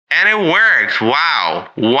And it worked. Wow.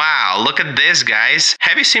 Wow. Look at this, guys.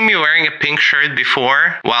 Have you seen me wearing a pink shirt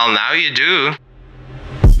before? Well, now you do.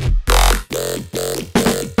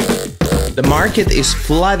 The market is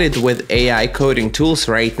flooded with AI coding tools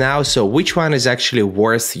right now, so which one is actually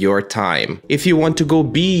worth your time? If you want to go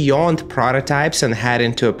beyond prototypes and head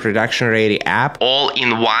into a production-ready app all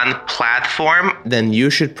in one platform, then you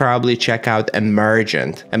should probably check out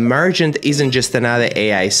Emergent. Emergent isn't just another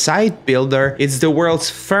AI site builder, it's the world's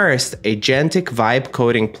first agentic vibe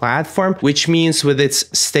coding platform, which means with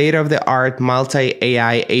its state-of-the-art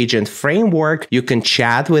multi-AI agent framework, you can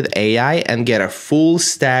chat with AI and get a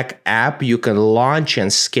full-stack app you can launch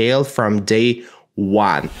and scale from day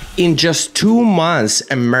one. In just 2 months,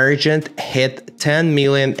 Emergent hit 10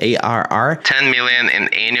 million ARR, 10 million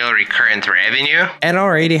in annual recurrent revenue, and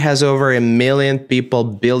already has over 1 million people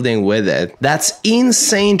building with it. That's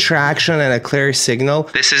insane traction and a clear signal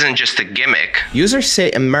this isn't just a gimmick. Users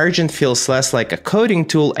say Emergent feels less like a coding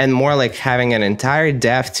tool and more like having an entire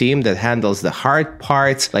dev team that handles the hard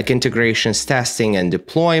parts like integrations, testing, and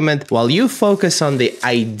deployment, while you focus on the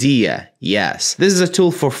idea. Yes, this is a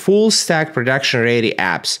tool for full-stack production-ready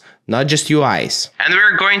apps, not just UIs. And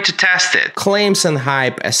we're going to test it. Claims and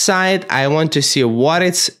hype aside, I want to see what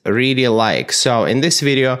it's really like. So in this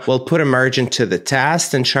video, we'll put Emergent to the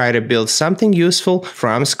test and try to build something useful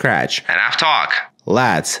from scratch. Enough talk.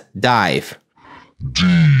 Let's dive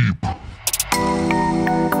deep.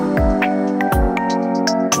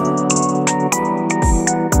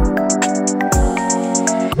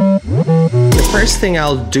 First thing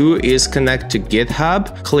I'll do is connect to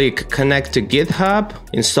GitHub. Click connect to GitHub,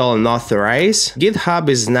 install and authorize. GitHub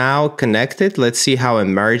is now connected. Let's see how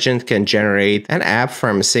Emergent can generate an app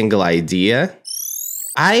from a single idea.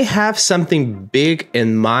 I have something big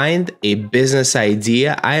in mind, a business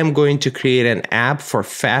idea. I am going to create an app for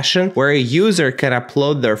fashion where a user can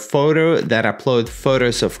upload their photo that upload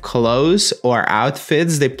photos of clothes or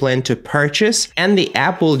outfits they plan to purchase, and the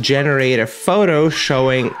app will generate a photo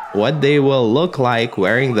showing what they will look like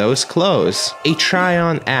wearing those clothes. A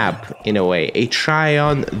try-on app, in a way, a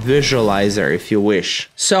try-on visualizer if you wish.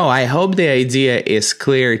 So I hope the idea is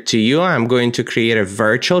clear to you. I'm going to create a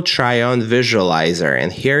virtual try-on visualizer.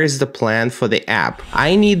 And here is the plan for the app.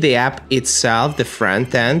 I need the app itself, the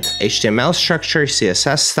front end, HTML structure,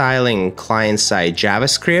 CSS styling, client-side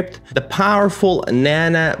JavaScript, the powerful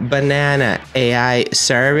Nana Banana AI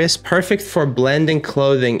service, perfect for blending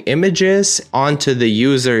clothing images onto the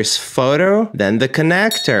user's photo, then the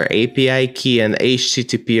connector, API key and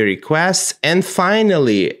HTTP requests, and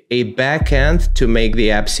finally a backend to make the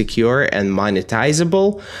app secure and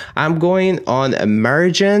monetizable. I'm going on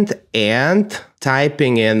Emergent and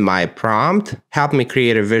typing in my prompt, help me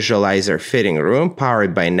create a visualizer fitting room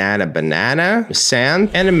powered by Nana Banana, send,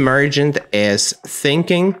 and Emergent is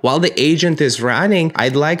thinking. While the agent is running,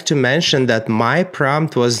 I'd like to mention that my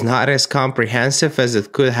prompt was not as comprehensive as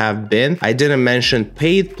it could have been. I didn't mention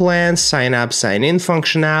paid plans, sign up, sign in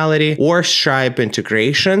functionality, or Stripe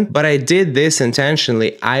integration, but I did this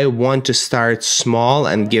intentionally. I want to start small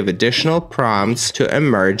and give additional prompts to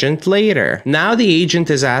Emergent later. Now the agent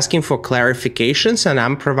is asking for clarification, and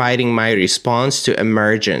I'm providing my response to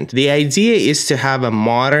Emergent. The idea is to have a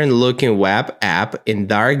modern looking web app in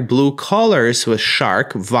dark blue colors with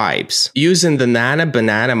shark vibes. Using the Nana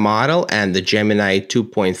Banana model and the Gemini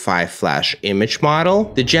 2.5 Flash image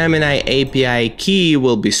model, the Gemini API key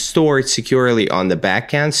will be stored securely on the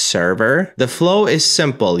backend server. The flow is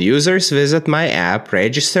simple. Users visit my app,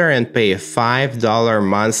 register, and pay a $5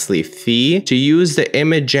 monthly fee to use the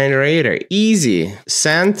image generator. Easy.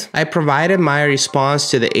 Sent. I provided my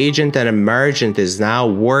response to the agent, and Emergent is now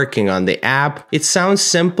working on the app. It sounds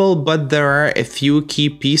simple, but there are a few key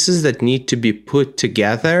pieces that need to be put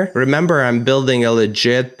together. Remember, I'm building a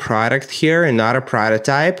legit product here and not a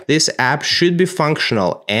prototype. This app should be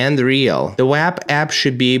functional and real. The web app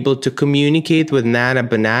should be able to communicate with Nana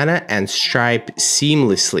Banana and Stripe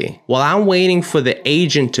seamlessly. While I'm waiting for the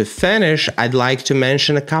agent to finish, I'd like to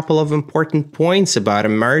mention a couple of important points about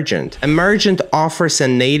Emergent. Emergent offers a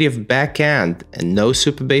native backend and no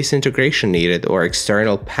Supabase integration needed or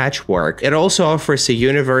external patchwork. It also offers a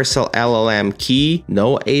universal LLM key,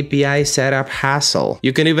 no API setup hassle.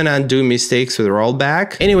 You can even undo mistakes with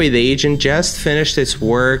rollback. Anyway, the agent just finished its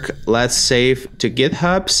work. Let's save to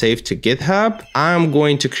GitHub, save to GitHub. I'm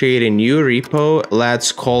going to create a new repo.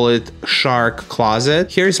 Let's call it Shark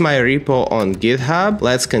Closet. Here's my repo on GitHub.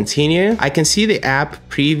 Let's continue. I can see the app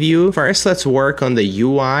preview. First, let's work on the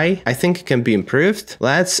UI. I think it can be improved.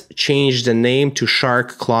 Let's change the name to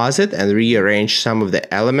Shark Closet and rearrange some of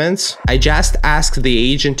the elements. I just asked the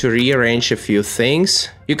agent to rearrange a few things.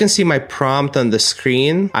 You can see my prompt on the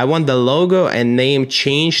screen. I want the logo and name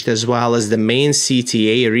changed as well as the main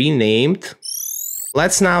CTA renamed.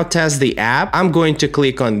 Let's now test the app. I'm going to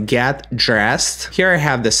click on Get Dressed. Here I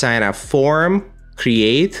have the sign up form,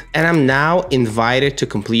 create, and I'm now invited to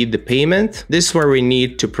complete the payment. This is where we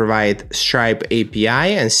need to provide Stripe API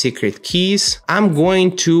and secret keys. I'm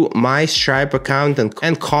going to my Stripe account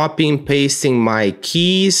and copying and pasting my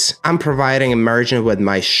keys. I'm providing Emergent with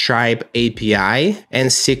my Stripe API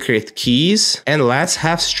and secret keys. And let's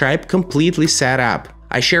have Stripe completely set up.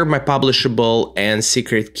 I shared my publishable and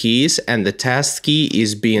secret keys, and the test key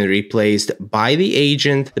is being replaced by the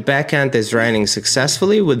agent. The backend is running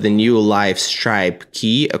successfully with the new live Stripe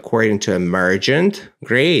key according to Emergent.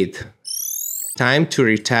 Great. Time to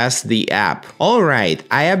retest the app. Alright,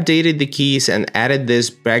 I updated the keys and added this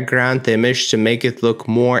background image to make it look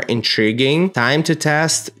more intriguing. Time to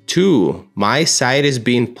test 2. My site is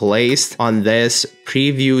being placed on this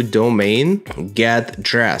preview domain. Get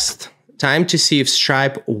dressed. Time to see if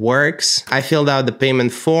Stripe works. I filled out the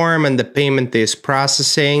payment form and the payment is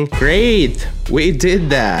processing. Great, we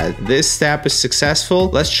did that. This step is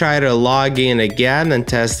successful. Let's try to log in again and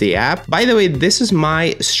test the app. By the way, this is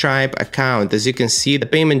my Stripe account. As you can see, the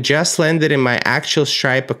payment just landed in my actual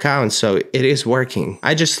Stripe account, so it is working.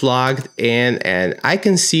 I just logged in and I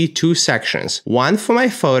can see 2 sections. One for my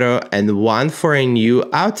photo and one for a new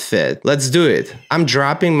outfit. Let's do it. I'm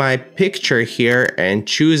dropping my picture here and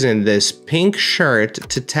choosing this pink shirt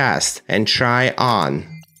to test and try on.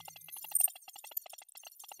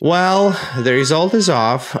 Well, the result is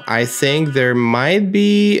off. I think there might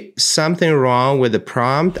be something wrong with the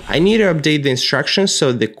prompt. I need to update the instructions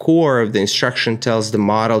so the core of the instruction tells the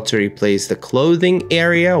model to replace the clothing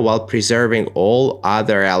area while preserving all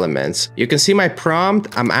other elements. You can see my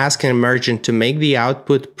prompt. I'm asking Emergent to make the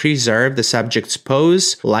output preserve the subject's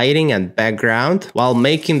pose, lighting, and background while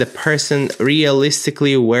making the person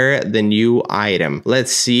realistically wear the new item.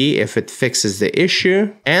 Let's see if it fixes the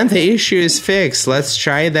issue. And the issue is fixed. Let's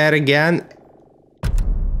try that again.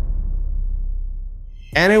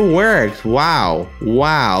 And it worked. Wow.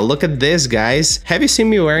 Look at this, guys. Have you seen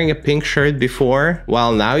me wearing a pink shirt before?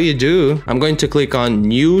 Well, now you do. I'm going to click on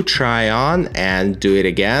new try on and do it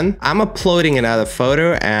again. I'm uploading another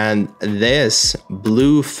photo and this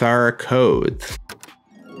blue fur coat.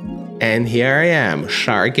 And here I am,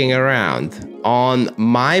 sharking around. On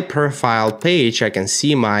my profile page, I can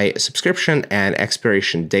see my subscription and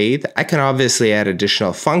expiration date. I can obviously add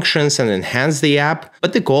additional functions and enhance the app,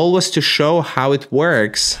 but the goal was to show how it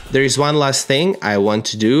works. There is one last thing I want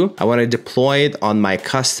to do. I want to deploy it on my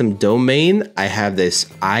custom domain. I have this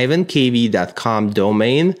ivankv.com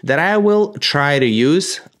domain that I will try to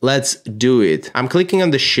use. Let's do it. I'm clicking on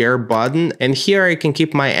the share button and here I can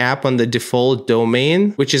keep my app on the default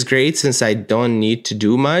domain, which is great since I don't need to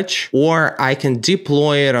do much, or I can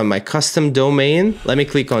deploy it on my custom domain. Let me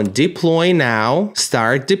click on deploy now,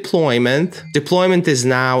 start deployment. Deployment is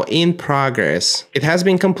now in progress. It has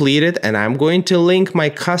been completed and I'm going to link my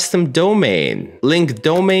custom domain. Link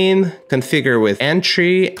domain, configure with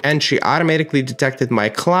entry. Entry automatically detected my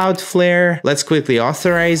Cloudflare. Let's quickly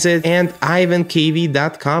authorize it and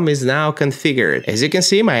ivankv.com is now configured. As you can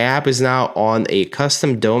see, my app is now on a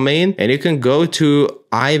custom domain and you can go to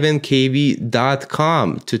ivankv.com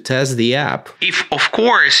to test the app. If, of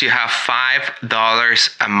course, you have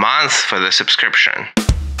 $5 a month for the subscription.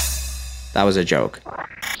 That was a joke.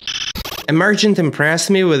 Emergent impressed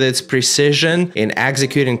me with its precision in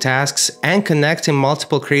executing tasks and connecting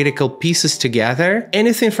multiple critical pieces together.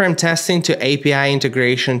 Anything from testing to API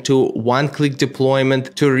integration to one-click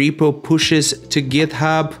deployment to repo pushes to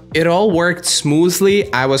GitHub. It all worked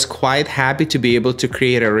smoothly. I was quite happy to be able to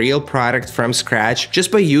create a real product from scratch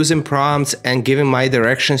just by using prompts and giving my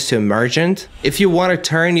directions to Emergent. If you want to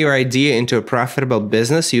turn your idea into a profitable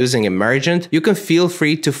business using Emergent, you can feel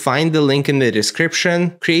free to find the link in the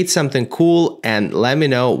description, create something cool, and let me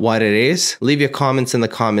know what it is. Leave your comments in the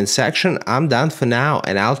comment section. I'm done for now,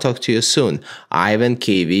 and I'll talk to you soon. Ivan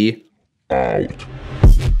KV out.